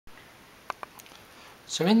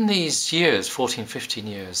So in these years, 14, 15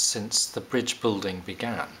 years since the bridge building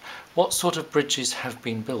began, what sort of bridges have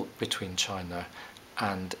been built between China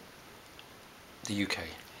and the UK?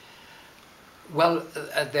 Well,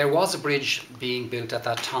 there was a bridge being built at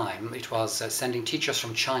that time. It was sending teachers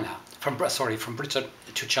from from Britain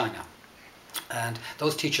to China. And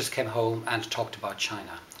those teachers came home and talked about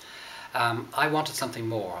China. I wanted something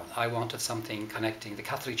more. I wanted something connecting the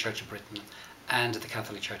Catholic Church of Britain and the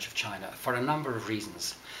Catholic Church of China for a number of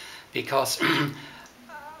reasons. Because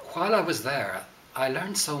while I was there, I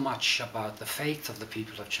learned so much about the faith of the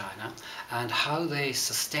people of China and how they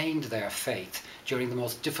sustained their faith during the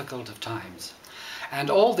most difficult of times. And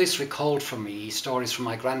all this recalled for me stories from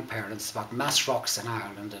my grandparents about mass rocks in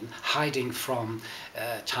Ireland and hiding from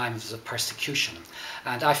times of persecution.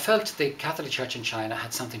 And I felt the Catholic Church in China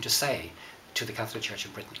had something to say to the Catholic Church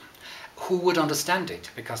in Britain, who would understand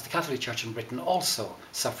it, because the Catholic Church in Britain also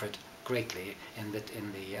suffered greatly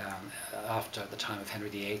after the time of Henry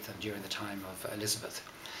VIII and during the time of Elizabeth.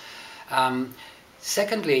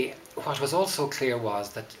 Secondly, what was also clear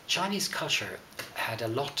was that Chinese culture had a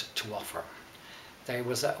lot to offer. There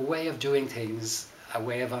was a way of doing things, a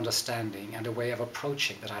way of understanding, and a way of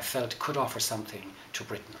approaching that I felt could offer something to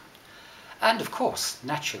Britain. And of course,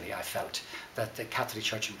 naturally, I felt that the Catholic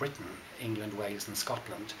Church in Britain, England, Wales and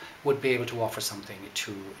Scotland, would be able to offer something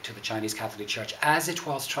to the Chinese Catholic Church as it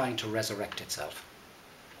was trying to resurrect itself.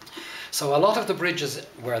 So a lot of the bridges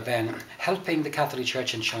were then helping the Catholic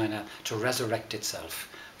Church in China to resurrect itself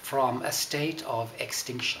from a state of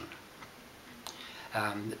extinction.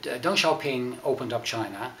 Deng Xiaoping opened up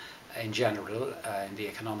China in general in the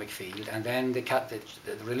economic field, and then the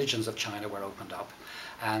religions of China were opened up,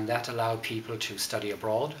 and that allowed people to study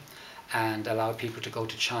abroad and allowed people to go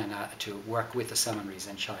to China to work with the seminaries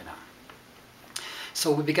in China.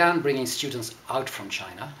 So we began bringing students out from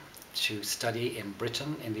China to study in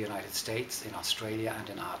Britain, in the United States, in Australia and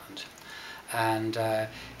in Ireland. And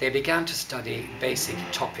they began to study basic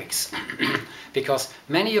topics because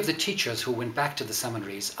many of the teachers who went back to the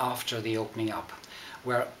seminaries after the opening up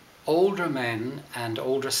were older men and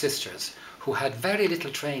older sisters who had very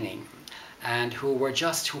little training and who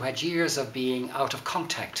had years of being out of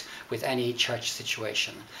contact with any church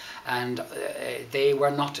situation, and they were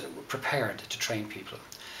not prepared to train people.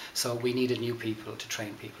 So we needed new people to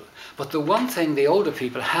train people. But the one thing the older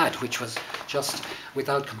people had, which was just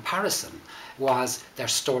without comparison, was their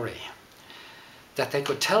story. That they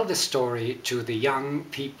could tell this story to the young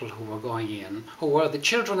people who were going in, who were the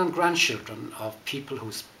children and grandchildren of people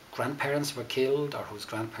whose grandparents were killed or whose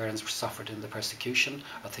grandparents suffered in the persecution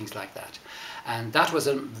or things like that. And that was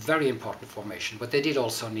a very important formation, but they did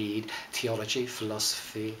also need theology,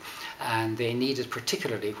 philosophy, and they needed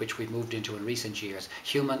particularly, which we've moved into in recent years,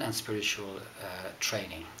 human and spiritual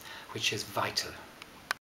training, which is vital.